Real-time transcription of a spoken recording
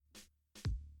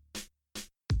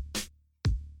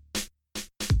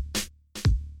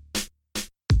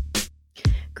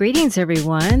Greetings,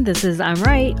 everyone. This is I'm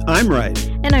Right. I'm Right.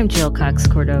 And I'm Jill Cox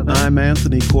Cordova. I'm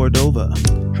Anthony Cordova.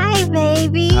 Hi,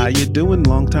 baby. How you doing?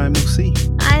 Long time no see.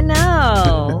 I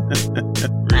know.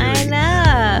 I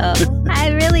know. I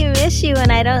really miss you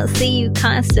and I don't see you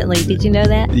constantly. Did you know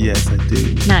that? Yes, I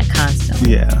do. Not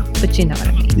constantly. Yeah. But you know what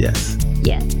I mean. Yes.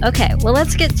 Yeah. Okay. Well,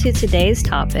 let's get to today's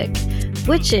topic,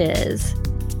 which is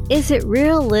it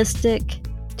realistic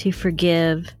to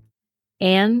forgive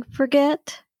and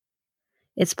forget?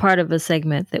 It's part of a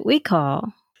segment that we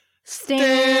call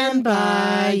Stand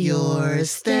by your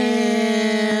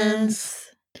stance.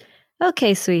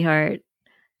 Okay, sweetheart.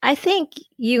 I think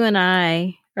you and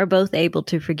I are both able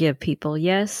to forgive people,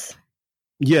 yes?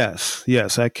 Yes,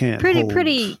 I can.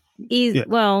 Pretty easy. Yeah.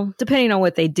 Well, depending on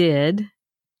what they did.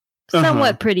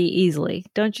 Somewhat pretty easily.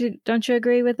 Don't you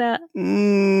agree with that?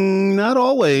 Not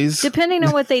always. Depending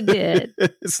on what they did.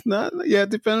 It's not,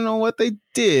 depending on what they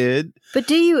did. But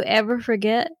do you ever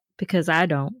forget? Because I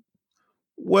don't.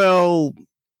 Well,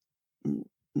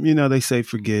 they say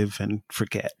forgive and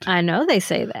forget. I know they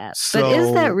say that. But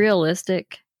is that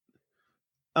realistic?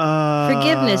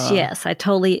 Forgiveness, yes. I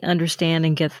totally understand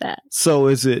and get that. So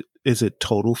is it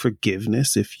total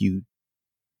forgiveness if you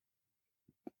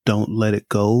don't let it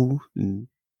go and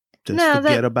just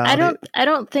forget about it? I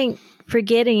don't think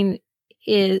forgetting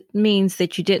means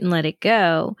that you didn't let it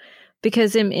go,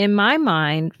 because in my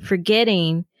mind,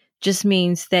 forgetting just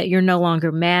means that you're no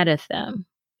longer mad at them.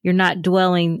 You're not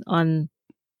dwelling on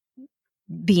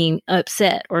being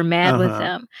upset or mad with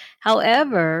them.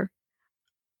 However,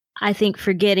 I think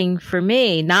forgetting for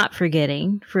me, not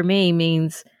forgetting for me,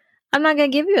 means I'm not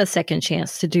going to give you a second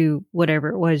chance to do whatever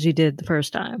it was you did the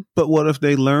first time. But what if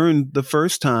they learned the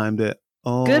first time that,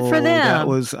 good for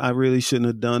them. I really shouldn't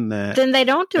have done that. Then they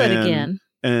don't do it again.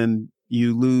 And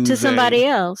you lose to somebody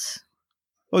else.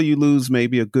 Well, you lose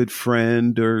maybe a good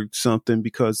friend or something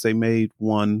because they made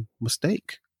one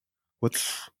mistake.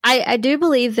 I do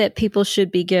believe that people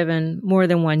should be given more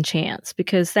than one chance,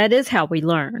 because that is how we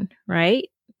learn, right?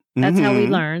 That's how we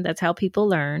learn. That's how people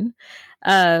learn.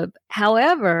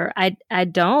 However, I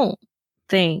don't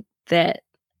think that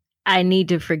I need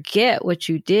to forget what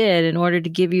you did in order to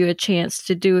give you a chance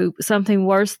to do something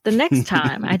worse the next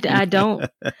time. I don't.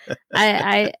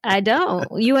 I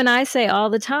don't. You and I say all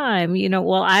the time,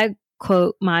 I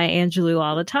quote Maya Angelou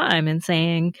all the time and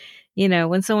saying,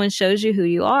 when someone shows you who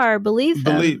you are, believe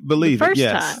them. Believe the first it.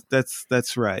 Yes, time.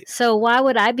 That's right. So why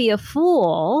would I be a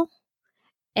fool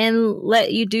and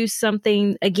let you do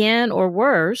something again or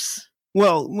worse?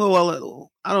 Well,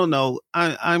 I don't know.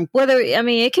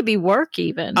 It could be work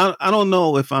even. I don't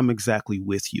know if I'm exactly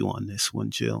with you on this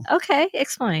one, Jill. Okay,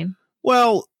 explain.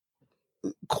 Well,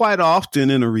 quite often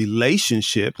in a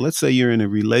relationship, let's say you're in a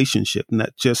relationship,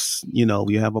 not just, you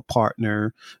have a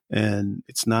partner and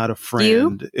it's not a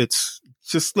friend. You? It's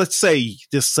just, let's say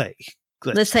it's you.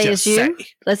 Let's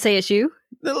say it's you.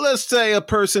 Let's say a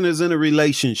person is in a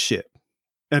relationship,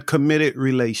 a committed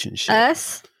relationship.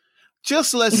 Us?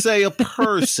 Just let's say a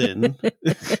person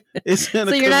is in a.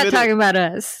 So you're not talking about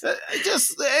us.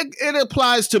 It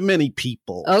applies to many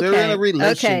people. Okay. They're in a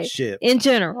relationship. Okay. In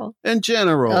general.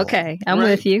 Okay, I'm right?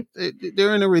 with you.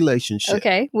 They're in a relationship.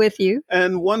 Okay, with you.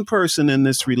 And one person in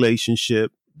this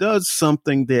relationship does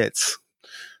something that's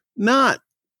not.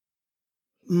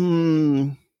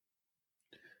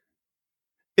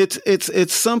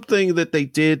 It's something that they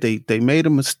did. They made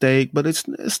a mistake, but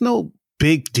it's no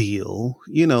big deal.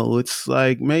 It's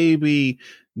like maybe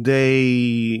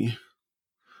they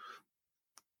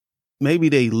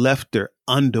left their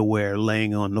underwear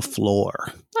laying on the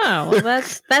floor. Oh, well,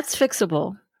 that's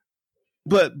fixable.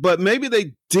 But maybe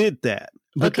they did that.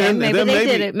 But okay, maybe they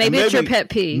did it. Maybe it's your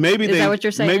pet peeve. Is that what you're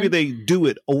saying? Maybe they do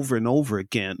it over and over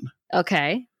again.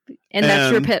 Okay. And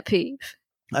that's your pet peeve.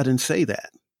 I didn't say that.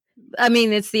 I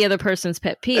mean, it's the other person's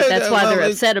pet peeve. That's why they're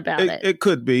upset about it. It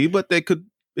could be, but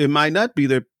it might not be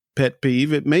their pet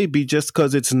peeve. It may be just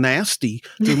because it's nasty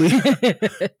to leave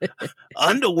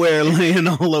underwear laying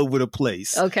all over the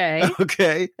place. Okay.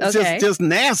 It's just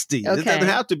nasty. Okay. It doesn't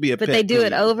have to be a pet peeve. But they do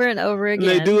it over and over again.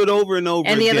 They do it over and over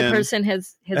again. And the other person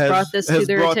has brought this to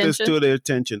their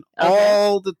attention? Okay.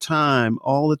 All the time.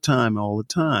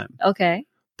 Okay.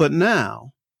 But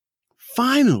now,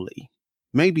 finally,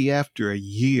 maybe after a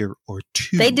year or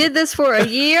two. They did this for a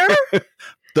year?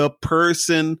 The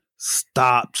person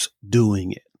stops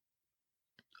doing it.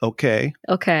 Okay.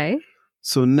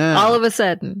 So now. All of a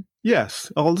sudden.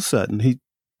 Yes. All of a sudden.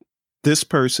 This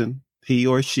person, he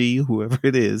or she, whoever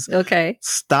it is. Okay.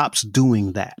 Stops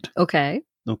doing that. Okay.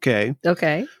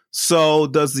 So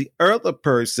does the other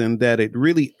person that it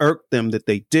really irked them that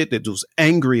they did, that was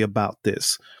angry about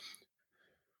this,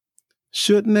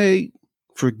 Shouldn't they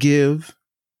forgive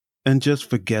and just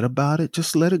forget about it?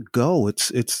 Just let it go.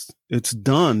 It's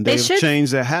done. They've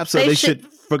changed their habits, so they should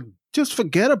just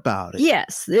forget about it.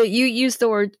 Yes, you use the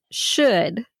word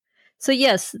should. So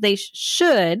yes, they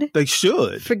should. They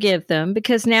should forgive them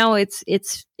because now it's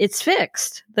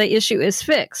fixed. The issue is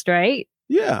fixed, right?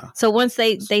 Yeah. So once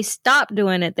they stop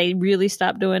doing it, they really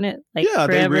stop doing it. Like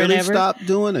they really stop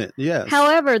doing it. Yes.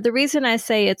 However, the reason I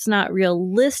say it's not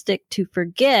realistic to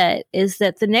forget is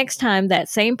that the next time that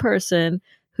same person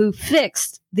who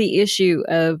fixed the issue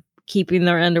of keeping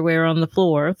their underwear on the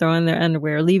floor, throwing their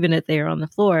underwear, leaving it there on the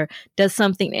floor, does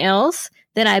something else,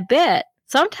 then I bet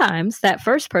sometimes that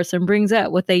first person brings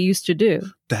up what they used to do.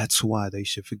 That's why they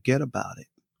should forget about it.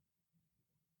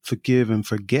 Forgive and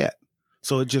forget.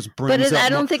 So it just brings up. But I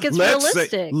don't think it's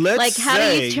realistic. How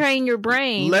do you train your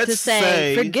brain to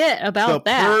say forget about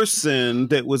that? The person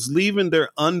that was leaving their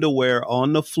underwear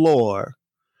on the floor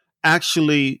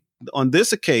actually, on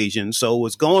this occasion, so it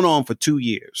was going on for 2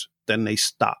 years. Then they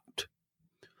stopped.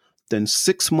 Then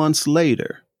 6 months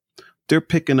later, they're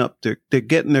picking up, they're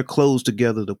getting their clothes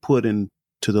together to put into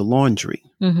the laundry.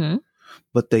 Mm-hmm.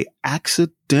 But they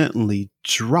accidentally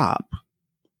drop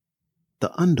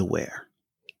the underwear.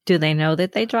 Do they know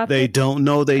that they dropped it? They don't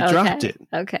know they dropped it.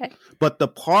 Okay. But the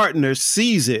partner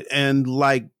sees it and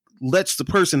lets the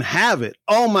person have it.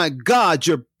 Oh my God,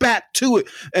 you're back to it.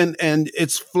 And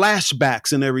it's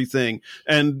flashbacks and everything.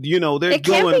 And they're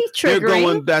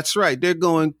going, that's right. They're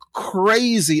going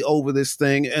crazy over this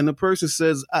thing. And the person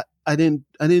says, I didn't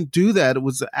do that. It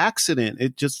was an accident.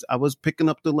 I was picking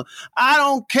up I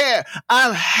don't care.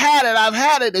 I've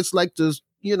had it. It's like this,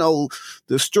 the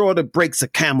straw that breaks a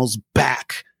camel's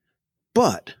back.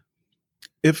 But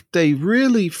if they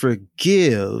really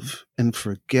forgive and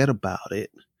forget about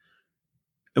it,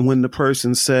 and when the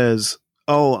person says,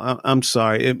 oh, I'm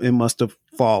sorry, it must have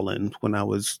fallen when I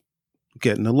was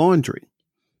getting the laundry.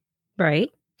 Right.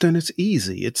 Then it's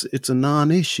easy. It's a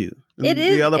non-issue. It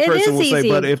is. The other person will say,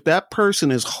 but if that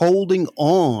person is holding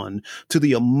on to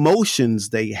the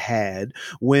emotions they had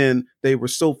when they were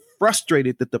so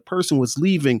frustrated that the person was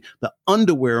leaving the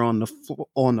underwear on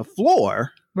the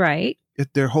floor. Right.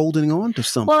 If they're holding on to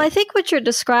something. Well, I think what you're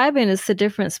describing is the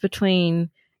difference between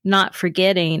not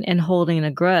forgetting and holding a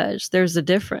grudge. There's a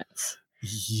difference.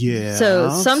 Yeah.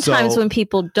 So sometimes when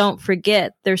people don't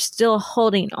forget, they're still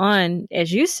holding on,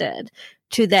 as you said,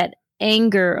 to that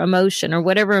anger emotion or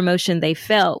whatever emotion they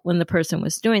felt when the person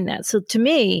was doing that. So to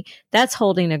me, that's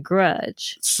holding a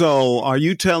grudge. So are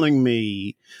you telling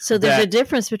me? So there's a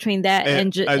difference between that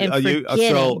and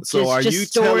forgetting. So are you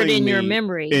stored telling in me your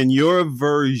memory? In your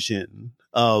version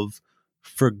of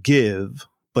forgive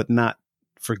but not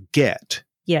forget?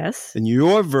 Yes. In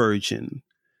your version,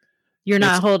 you're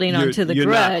not holding on to the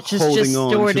grudge. It's just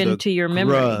stored into your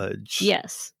memory. Grudge.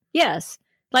 Yes. Yes.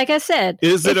 Like I said,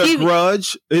 is it a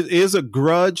grudge? Is a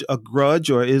grudge,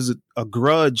 or is it a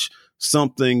grudge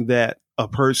something that a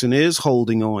person is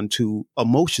holding on to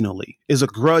emotionally? Is a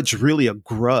grudge really a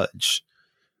grudge?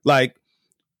 Like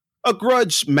a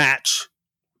grudge match,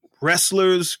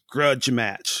 wrestlers grudge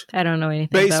match. I don't know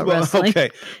anything about wrestling. Okay.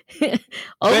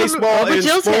 Baseball over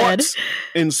Jill's head.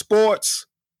 In sports,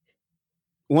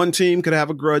 one team could have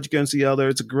a grudge against the other.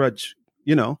 It's a grudge.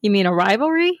 You mean a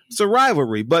rivalry? It's a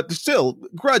rivalry, but still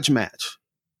grudge match.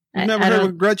 You've never heard of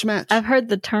a grudge match? I've heard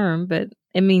the term, but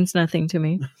it means nothing to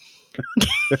me.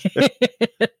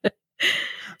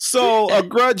 So a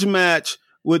grudge match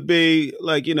would be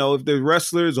like, if they're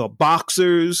wrestlers or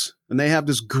boxers and they have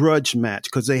this grudge match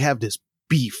because they have this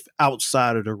beef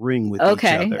outside of the ring with each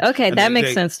other. Okay, that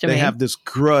makes sense to me. They have this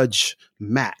grudge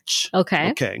match.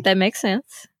 Okay, that makes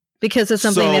sense because it's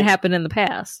something that happened in the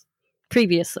past,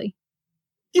 previously.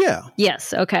 Yeah.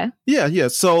 Yes. Okay. Yeah.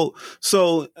 So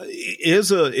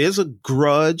is a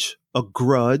grudge a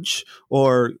grudge,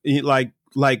 or like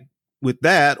with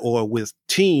that, or with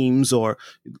teams or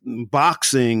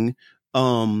boxing,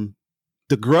 the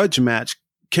grudge match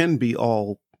can be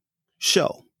all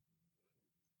show.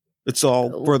 It's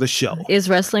all for the show. Is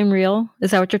wrestling real?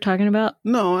 Is that what you're talking about?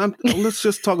 No, let's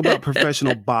just talk about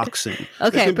professional boxing.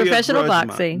 Okay, professional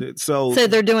boxing. So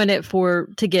they're doing it for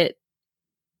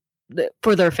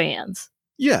their fans.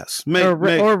 Yes,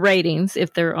 or ratings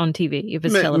if they're on TV, if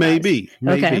it's televised.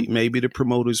 Maybe the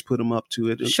promoters put them up to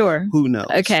it. Sure, who knows?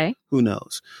 Okay, who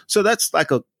knows? So that's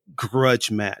like a grudge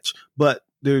match, but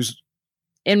there's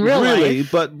in real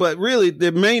life, but really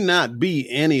there may not be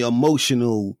any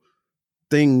emotional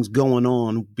things going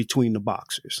on between the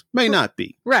boxers. May not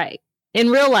be. Right. In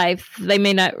real life, they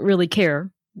may not really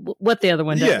care what the other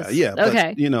one does. Yeah.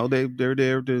 Okay. But, they're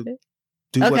there to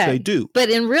do what they do. But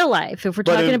in real life, if we're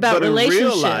talking about relationships. In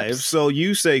real life, so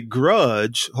you say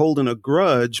grudge, holding a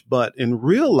grudge, but in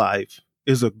real life,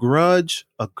 is a grudge,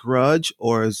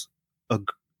 or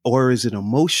is it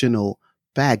emotional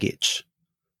baggage?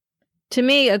 To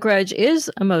me, a grudge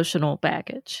is emotional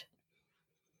baggage.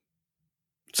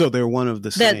 So they're one of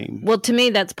the same. Well, to me,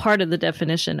 that's part of the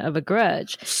definition of a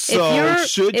grudge. So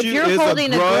is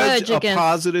holding a grudge a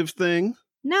positive thing?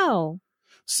 No.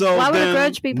 So why would a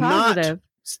grudge be positive?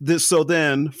 So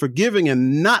then forgiving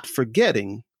and not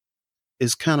forgetting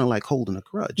is kind of like holding a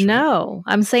grudge. No,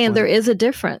 right? I'm saying there is a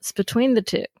difference between the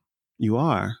two. You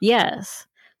are? Yes.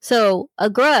 So a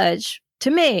grudge,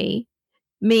 to me,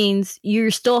 means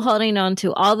you're still holding on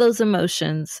to all those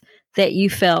emotions that you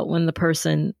felt when the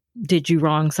person did you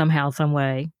wrong somehow, some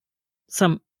way,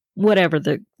 whatever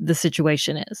the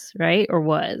situation is, right? Or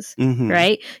was,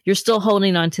 right? You're still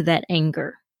holding on to that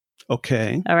anger.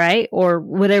 Okay. All right. Or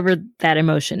whatever that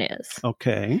emotion is.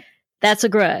 Okay. That's a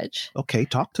grudge. Okay.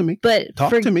 Talk to me. But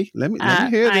talk to me. Let me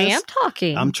hear this. I am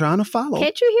talking. I'm trying to follow.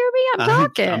 Can't you hear me? I'm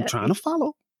talking. I'm trying to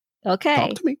follow. Okay.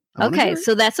 Talk to me. Okay.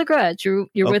 So that's a grudge. You're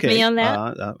with me on that?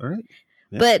 All right.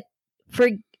 Yeah. But for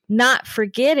not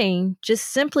forgetting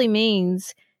just simply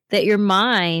means that your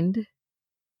mind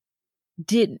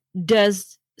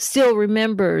still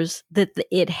remembers that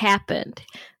it happened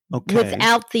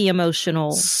without the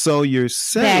emotional so you're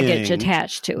saying baggage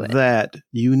attached to it. That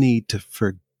you need to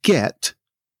forget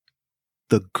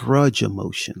the grudge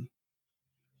emotion.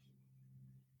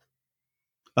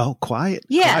 Oh, quiet.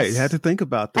 Yes. Quiet. You had to think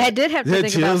about that. I did have to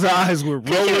think about Jill's that. eyes were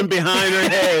rolling behind her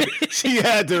head. She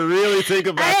had to really think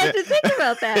about that. I had to think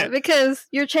about that because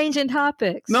you're changing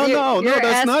topics. No,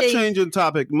 that's not changing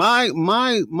topic. My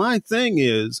thing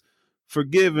is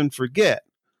forgive and forget.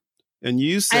 And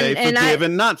you say forgive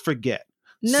and not forget.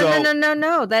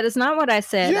 No. That is not what I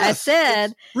said. Yes, I said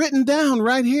it's written down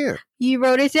right here. You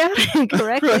wrote it down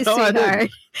correctly, No, sweetheart.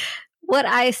 What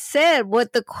I said,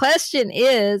 what the question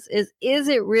is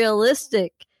it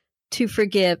realistic to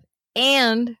forgive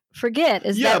and forget?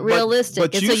 Is that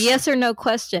realistic? It's a yes or no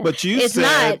question. But it's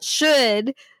not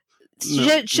should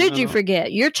you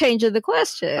forget? You're changing the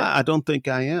question. I don't think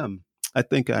I am.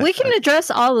 We can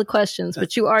address all the questions,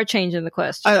 but you are changing the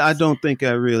question. I don't think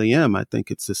I really am. I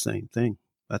think it's the same thing.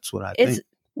 That's what I think.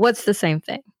 What's the same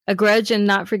thing? A grudge and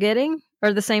not forgetting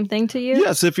are the same thing to you?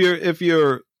 Yes, if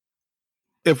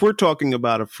we're talking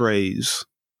about a phrase,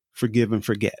 forgive and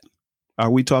forget,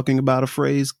 are we talking about a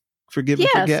phrase, forgive and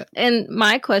forget? And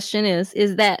my question is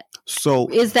that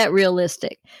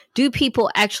realistic? Do people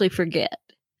actually forget?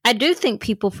 I do think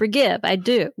people forgive. I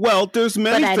do. Well, there's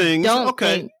many things.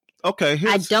 I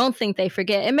don't think they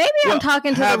forget. And maybe I'm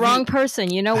talking to the wrong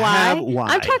person. You know why?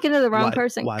 I'm talking to the wrong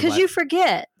person because you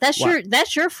forget. That's your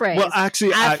phrase. Well,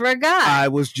 actually, I forgot. I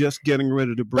was just getting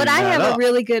ready to bring that up. But I have a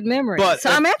really good mememory. So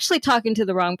I'm actually talking to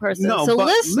the wrong person. So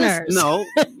listeners. Listen,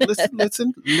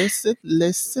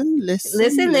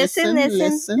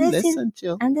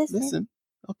 Jill. Listen.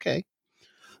 Okay.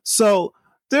 So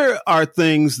there are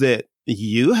things that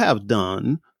you have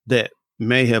done that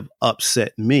may have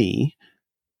upset me.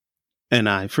 And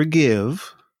I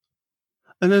forgive.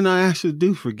 And then I actually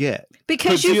do forget.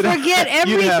 Because you forget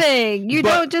everything. You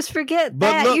don't just forget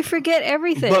that. You forget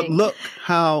everything. But look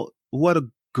what a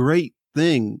great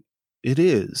thing it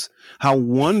is. How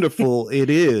wonderful it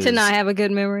is. To not have a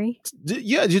good memory.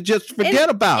 Yeah, you just forget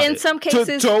about it. In some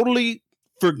cases. To totally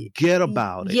forget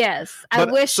about it. Yes. I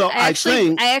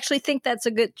actually think that's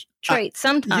a good trait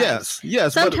sometimes.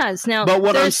 Yes. Sometimes.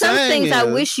 But there's some things I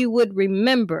wish you would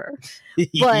remember.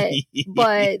 But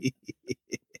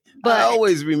I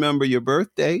always remember your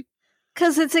birthday.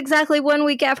 Because it's exactly 1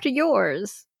 week after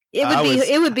yours.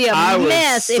 It would be a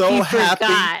mess if you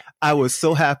forgot. I was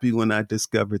so happy when I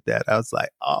discovered that. I was like,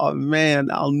 oh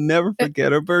man, I'll never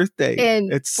forget her birthday.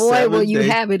 And boy, will you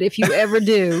have it if you ever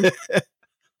do.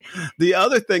 The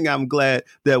other thing I'm glad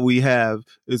that we have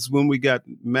is when we got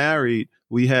married,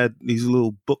 we had these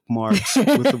little bookmarks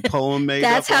with the poem made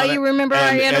That's up how on you it. remember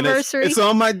our anniversary? It's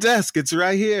on my desk. It's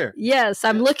right here. Yes,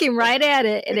 I'm looking right at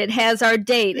it, and it has our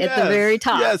date at the very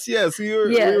top. Yes. We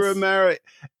were married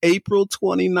April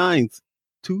 29th,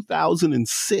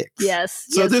 2006. Yes.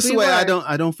 So this way I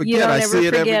don't forget. You don't I ever see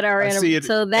it forget our anniversary.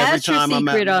 So that's your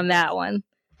secret on that one.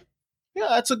 Yeah,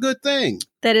 that's a good thing.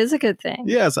 That is a good thing.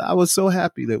 Yes, I was so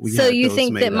happy that we. So had you those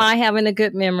think made that up. my having a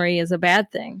good memory is a bad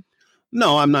thing?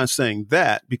 No, I'm not saying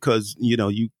that because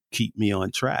you keep me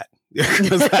on track.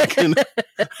 Because I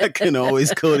can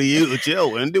always go to you,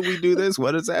 Jill. When did we do this?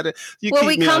 What is that? We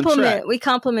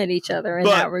compliment each other in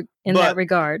that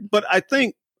regard. But I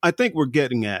think we're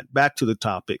getting back to the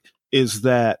topic is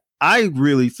that I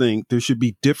really think there should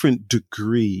be different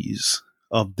degrees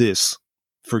of this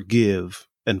forgive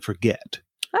and forget.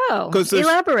 Oh,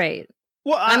 elaborate.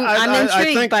 Well, I'm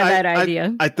intrigued by that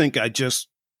idea. I think I just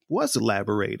was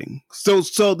elaborating.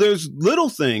 So there's little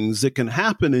things that can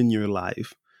happen in your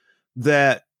life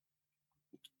that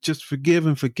just forgive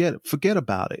and forget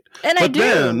about it. And I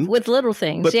do with little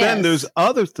things. But then there's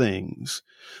other things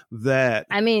that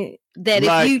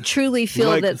if you truly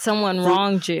feel that someone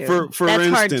wronged you, for that's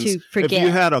instance, hard to forget. If you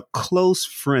had a close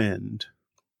friend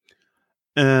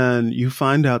and you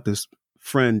find out this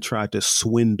friend tried to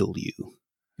swindle you.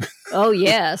 Oh,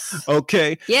 yes.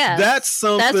 Okay. Yes. That's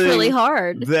something that's really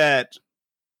hard that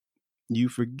you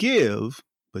forgive,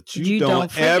 but you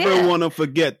don't ever want to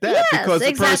forget that because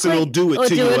the person will do it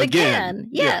to you again.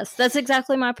 Yes, that's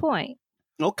exactly my point.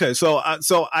 Okay, so I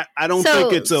don't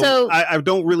think it's I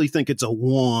don't really think it's a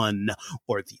one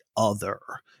or the other.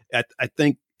 I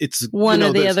think it's one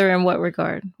or the other in what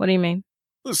regard? What do you mean?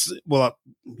 Well,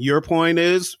 your point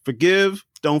is forgive,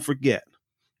 don't forget.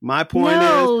 My point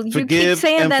is forgive you keep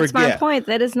saying and that's forget. My point.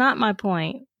 That is not my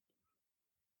point.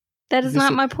 That is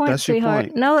not my point, that's sweetheart.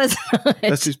 Point. No, it's not.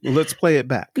 Let's play it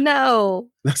back. No.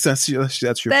 That's your That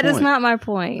point. That is not my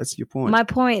point. That's your point. My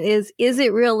point is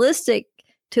it realistic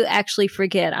to actually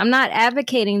forget? I'm not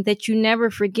advocating that you never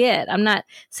forget. I'm not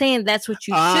saying that's what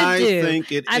you should do. I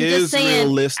think it is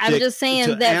realistic. I'm just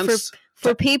saying that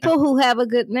for people who have a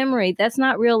good memory, that's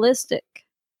not realistic.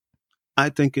 I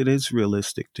think it is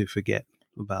realistic to forget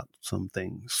about some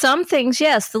things. Some things,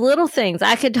 yes, the little things.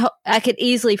 I could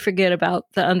easily forget about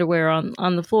the underwear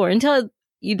on the floor until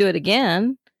you do it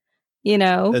again, you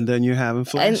know. And then you're having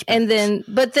flashbacks.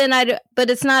 But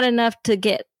it's not enough to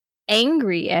get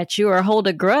angry at you or hold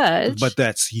a grudge. But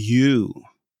that's you.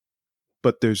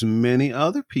 But there's many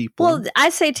other people. Well, I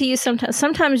say to you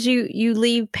sometimes you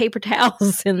leave paper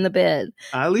towels in the bed.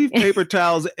 I leave paper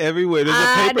towels everywhere. There's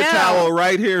a paper towel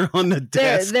right here on the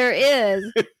desk. There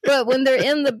is. But when they're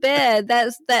in the bed,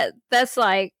 that's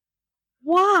like,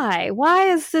 why? Why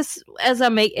is this as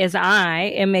I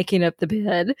am making up the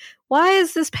bed? Why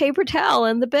is this paper towel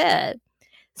in the bed?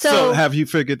 So have you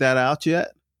figured that out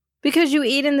yet? Because you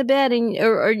eat in the bed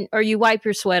or you wipe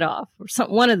your sweat off or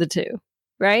one of the two,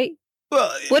 right? Well,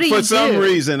 for some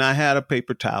reason, I had a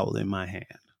paper towel in my hand.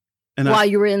 While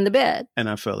you were in the bed? And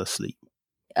I fell asleep.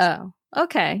 Oh,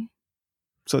 okay.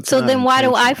 So then why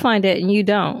do I find it and you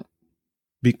don't?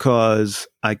 Because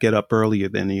I get up earlier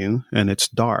than you and it's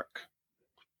dark.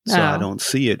 So I don't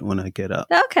see it when I get up.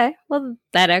 Okay. Well,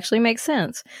 that actually makes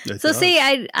sense. See,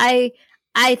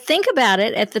 I think about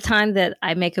it at the time that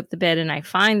I make up the bed and I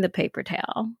find the paper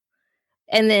towel.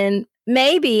 And then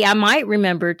maybe I might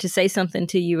remember to say something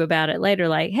to you about it later,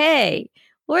 like, "Hey,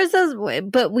 where's those?"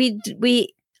 But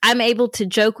I'm able to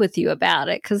joke with you about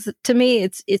it because to me,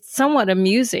 it's somewhat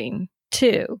amusing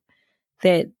too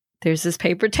that there's this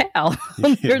paper towel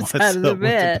on your side of the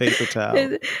bed. Paper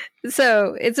towel.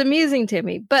 So it's amusing to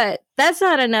me, but that's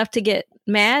not enough to get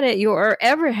mad at you or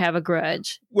ever have a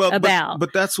grudge about.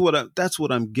 But that's what I'm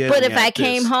getting. But if I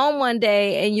came home one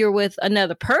day and you're with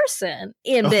another person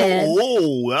in bed,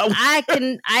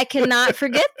 I cannot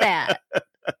forget that.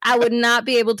 I would not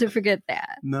be able to forget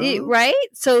that. No. Right?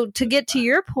 So to get to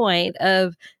your point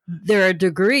of there are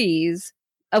degrees,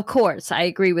 of course, I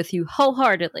agree with you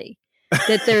wholeheartedly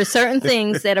that there are certain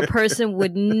things that a person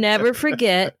would never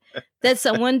forget that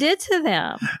someone did to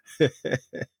them.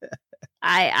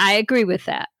 I agree with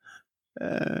that.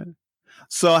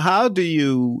 So how do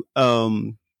you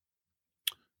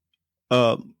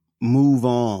move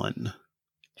on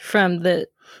from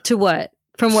to what?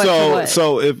 From what to what?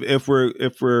 So if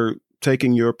we're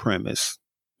taking your premise,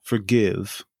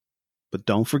 forgive, but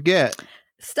don't forget.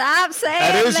 Stop saying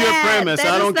that is your premise.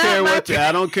 I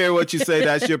don't care what you say.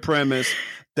 That's your premise.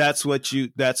 That's what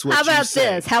you say. How about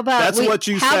this? How about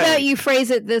How about you phrase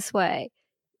it this way?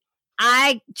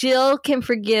 Jill can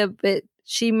forgive, but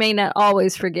she may not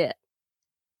always forget.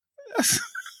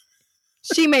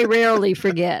 She may rarely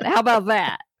forget. How about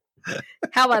that?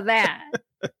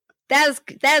 That's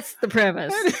the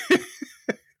premise.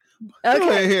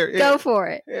 Okay, go for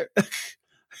it.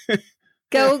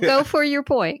 Go for your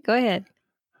point. Go ahead.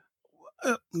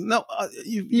 No,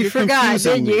 you forgot,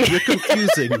 didn't you? You're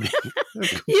confusing me.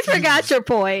 You forgot your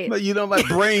point. But my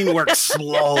brain works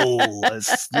slow.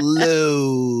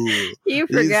 You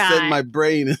forgot. You sent my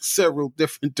brain in several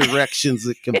different directions.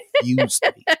 It confused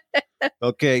me.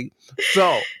 Okay,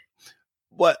 so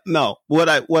what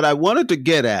I wanted to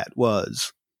get at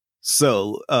was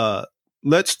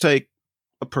let's take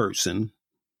a person.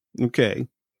 Okay,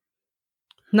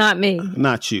 not me,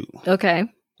 not you.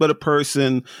 Okay. But a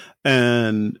person,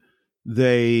 and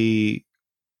I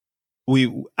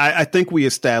think we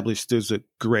established there's a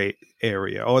gray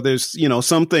area, or there's,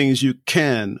 some things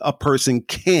a person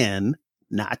can,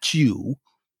 not you.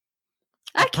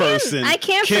 I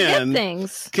can forget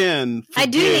things. I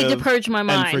do need to purge my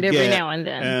mind every now and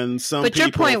then. But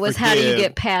your point was, how do you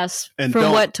get past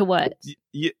from what to what?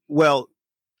 Well,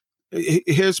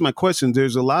 here's my question.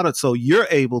 There's a lot so you're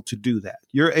able to do that.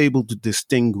 You're able to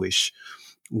distinguish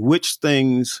which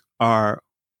things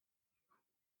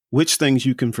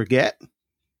you can forget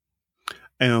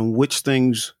and which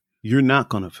things you're not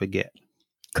going to forget.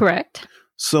 Correct.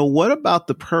 So what about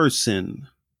the person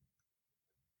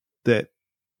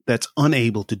that's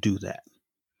unable to do that?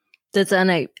 That's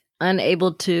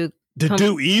unable to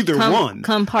do either one.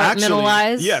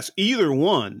 Compartmentalize? Actually, yes, either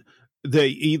one.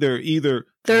 They're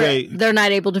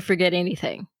not able to forget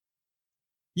anything.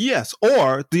 Yes,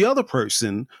 or the other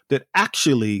person that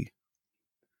actually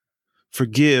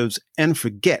forgives and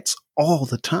forgets all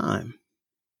the time.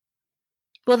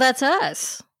 Well, that's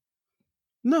us.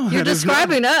 No, you're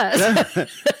describing us.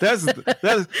 That's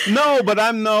no, but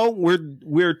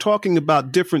we're talking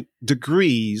about different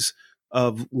degrees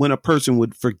of when a person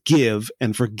would forgive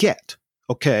and forget.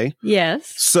 Okay.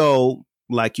 Yes. So,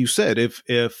 like you said, if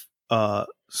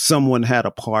someone had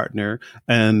a partner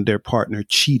and their partner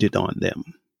cheated on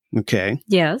them. Okay.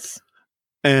 Yes.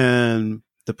 And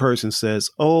the person says,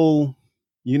 "Oh,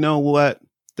 you know what?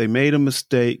 They made a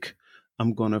mistake.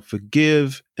 I'm going to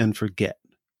forgive and forget."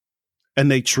 And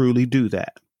they truly do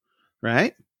that,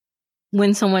 right?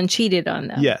 When someone cheated on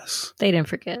them. Yes. They didn't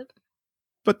forget.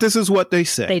 But this is what they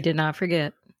say. They did not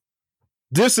forget.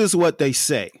 This is what they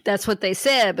say. That's what they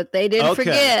said, but they didn't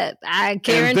forget. I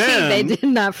guarantee they did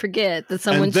not forget that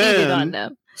someone cheated on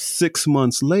them. 6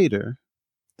 months later,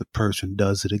 the person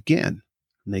does it again.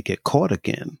 And they get caught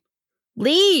again.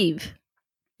 Leave.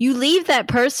 You leave that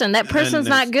person. That person's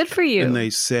not good for you. And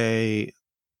they say,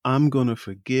 "I'm going to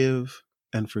forgive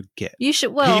and forget." You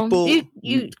should.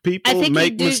 People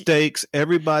make mistakes.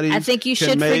 Everybody. I think you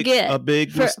should forget a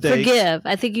big mistake. Forgive.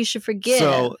 I think you should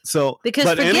forgive. Because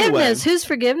forgiveness. Anyway, who's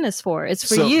forgiveness for? It's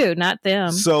for you, not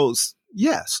them. So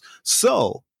yes.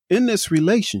 So in this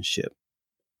relationship,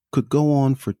 could go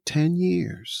on for 10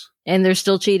 years, and they're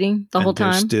still cheating the whole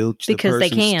time. Because they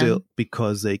can.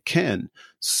 Because they can.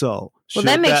 So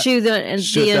that makes you the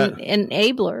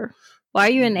enabler. Why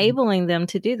are you enabling them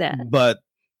to do that? But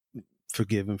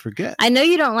forgive and forget. I know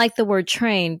you don't like the word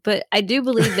train, but I do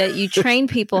believe that you train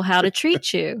people how to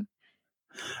treat you.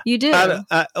 You do. Where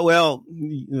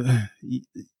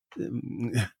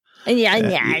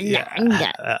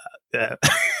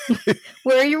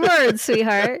are your words,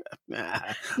 sweetheart?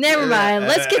 Never mind.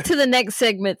 Let's get to the next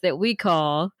segment that we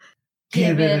call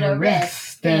Give It a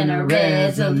Rest and a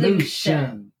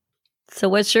Resolution. So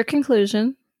what's your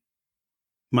conclusion?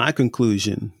 My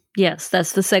conclusion. Yes,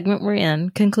 that's the segment we're in.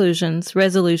 Conclusions,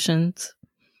 resolutions.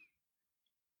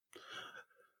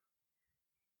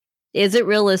 Is it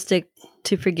realistic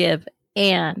to forgive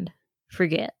and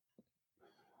forget?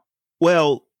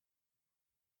 Well,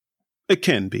 it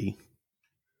can be.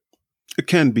 It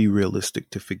can be realistic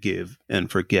to forgive and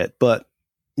forget. But,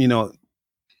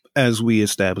 as we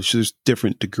established, there's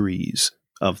different degrees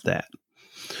of that.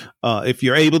 If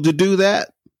you're able to do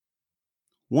that,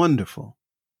 wonderful.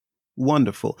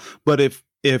 Wonderful. But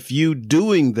if you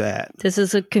doing that. This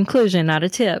is a conclusion, not a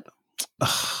tip.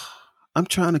 I'm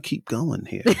trying to keep going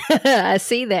here. I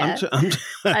see that.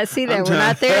 I see that. We're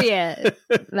not there yet.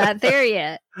 Not there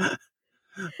yet.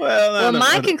 Well,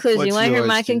 my conclusion. You want to hear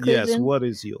my conclusion? Yes. What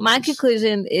is yours? My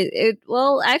conclusion.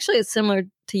 Actually, it's similar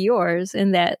to yours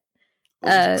in that.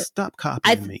 Stop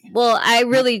copying me. Well,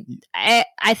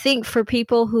 I think for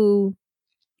people who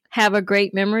have a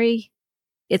great memory,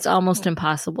 it's almost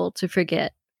impossible to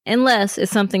forget, unless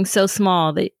it's something so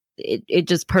small that it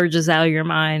just purges out of your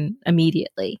mind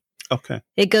immediately. Okay.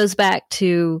 It goes back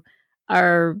to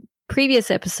our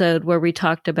previous episode where we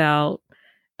talked about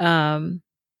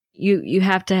you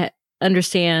have to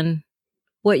understand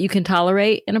what you can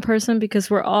tolerate in a person, because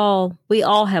we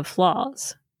all have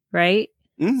flaws, right?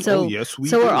 Yes, we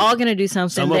do. We're all going to do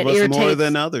something that irritates more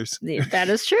than others. That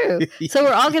is true. So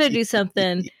we're all going to do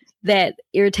something that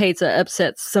irritates or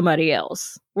upsets somebody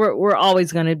else. We're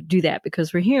always going to do that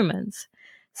because we're humans.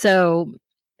 So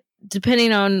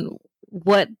depending on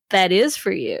what that is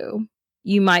for you,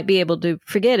 you might be able to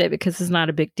forget it because it's not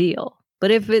a big deal.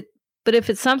 But if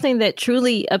it's something that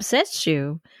truly upsets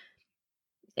you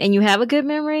and you have a good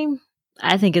memory,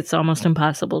 I think it's almost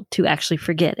impossible to actually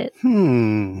forget it.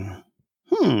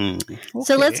 Okay.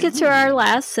 So let's get to our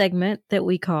last segment that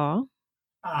we call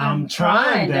I'm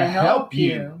trying to help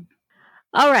you.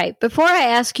 All right. Before I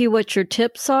ask you what your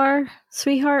tips are,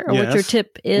 sweetheart, or what your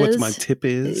tip is. What my tip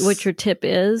is. What your tip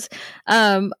is.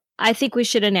 I think we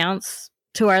should announce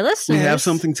to our listeners. We have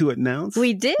something to announce?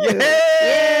 We do.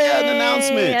 Yay! An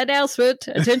announcement. Announcement.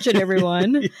 Attention,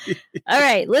 everyone. All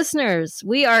right, listeners,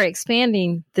 we are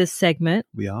expanding this segment.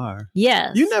 We are.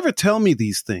 Yes. You never tell me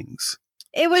these things.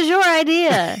 It was your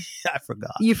idea. I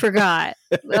forgot. You forgot.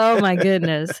 Oh, my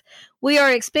goodness. We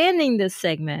are expanding this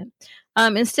segment.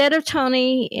 Instead of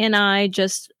Tony and I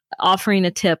just offering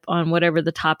a tip on whatever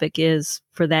the topic is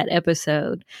for that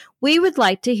episode, we would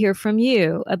like to hear from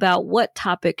you about what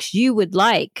topics you would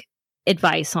like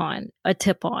advice on, a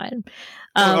tip on.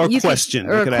 Or a question.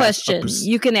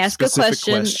 You can ask a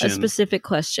question, a specific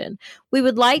question. We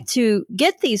would like to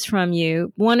get these from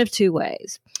you one of two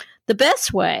ways. The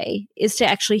best way is to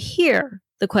actually hear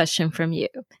the question from you,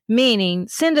 meaning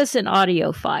send us an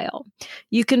audio file.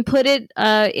 You can put it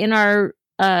in our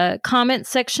comment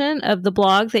section of the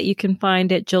blog that you can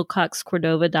find at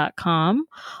jillcoxcordova.com,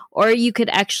 or you could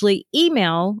actually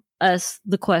email us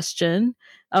the question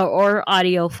or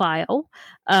audio file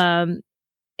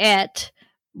at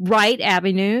Wright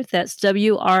Avenue, that's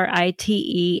WRITEAVENUE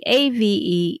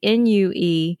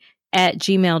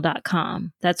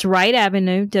 @gmail.com. That's Wright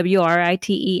Avenue, WRITEAVENUE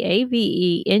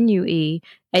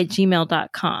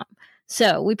 @gmail.com.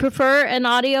 So we prefer an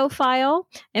audio file.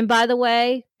 And by the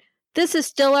way, this is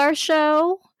still our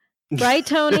show, right,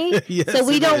 Tony? Yes, so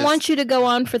we don't want you to go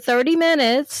on for 30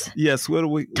 minutes. Yes, what are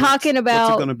we talking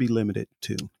about? What's it going to be limited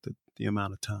to? The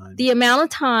amount of time. The amount of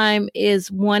time is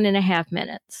 1.5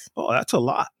 minutes. Oh, that's a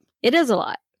lot. It is a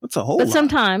lot. That's a whole lot. But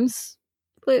sometimes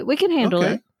we can handle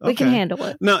it. We can handle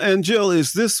it. Now, and Jill,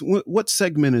 is this what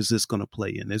segment is this going to play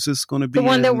in? Is this going to be the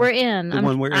one that we're in? The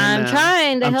one we're in. I'm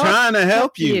trying to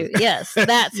help you. Yes,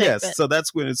 that's yes. So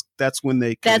that's when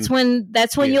they can.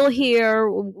 That's when you'll hear.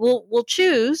 We'll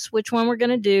choose which one we're going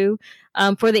to do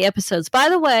for the episodes. By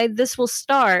the way, this will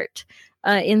start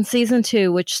in season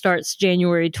 2, which starts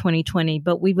January 2020.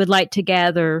 But we would like to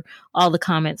gather all the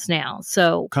comments now.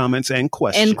 So comments and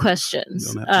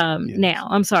questions. Now,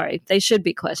 I'm sorry, they should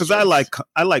be questions. Because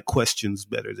I like questions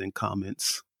better than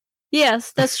comments.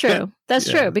 Yes, that's true. That's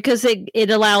true, because it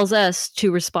allows us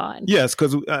to respond. Yes,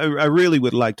 because I really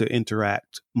would like to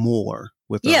interact more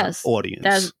with our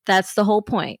audience. That's the whole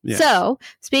point. Yes. So,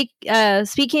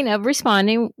 speaking of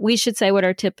responding, we should say what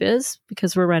our tip is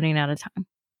because we're running out of time.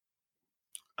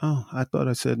 Oh, I thought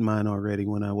I said mine already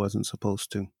when I wasn't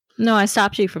supposed to. No, I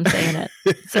stopped you from saying it.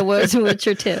 So what's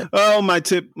your tip? Oh, my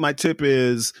tip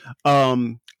is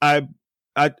it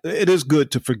is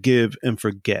good to forgive and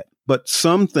forget. But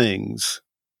some things,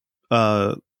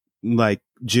 like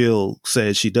Jill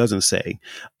says she doesn't say,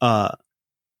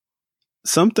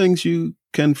 some things you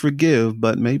can forgive,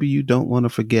 but maybe you don't want to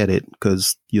forget it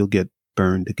because you'll get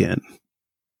burned again.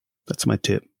 That's my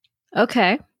tip.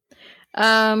 Okay.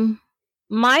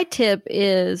 My tip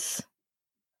is,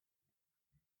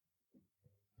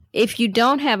 if you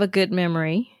don't have a good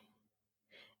memory,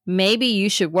 maybe you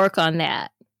should work on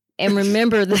that and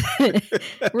remember things.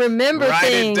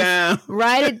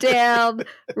 Write it down.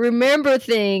 Remember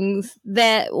things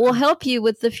that will help you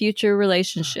with the future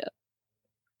relationship.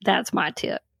 That's my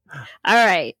tip. All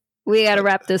right. We got to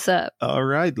wrap this up. All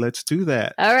right. Let's do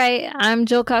that. All right. I'm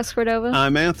Jill Cox Cordova.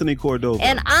 I'm Anthony Cordova.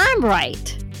 And I'm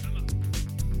right.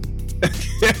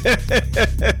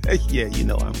 Yeah, you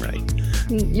know I'm right.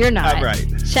 You're not. I'm right.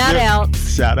 Shout out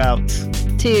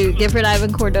to Gifford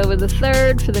Ivan Cordova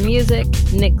III for the music,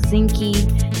 Nick Zinke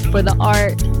for the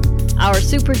art, our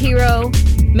superhero,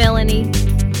 Melanie.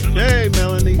 Hey,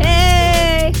 Melanie.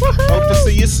 Hey! Woohoo! Hope to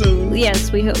see you soon.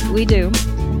 Yes, we do.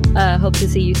 Hope to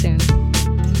see you soon.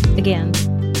 Again.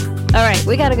 All right,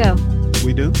 we gotta go.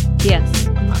 We do? Yes.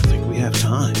 I think we have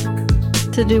time.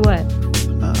 To do what?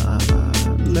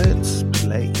 Let's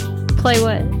play. Play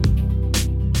what?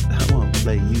 I want to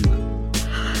play you.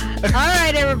 All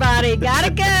right, everybody. Gotta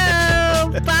go.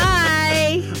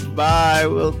 Bye. Bye.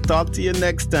 We'll talk to you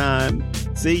next time.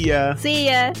 See ya. See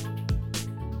ya.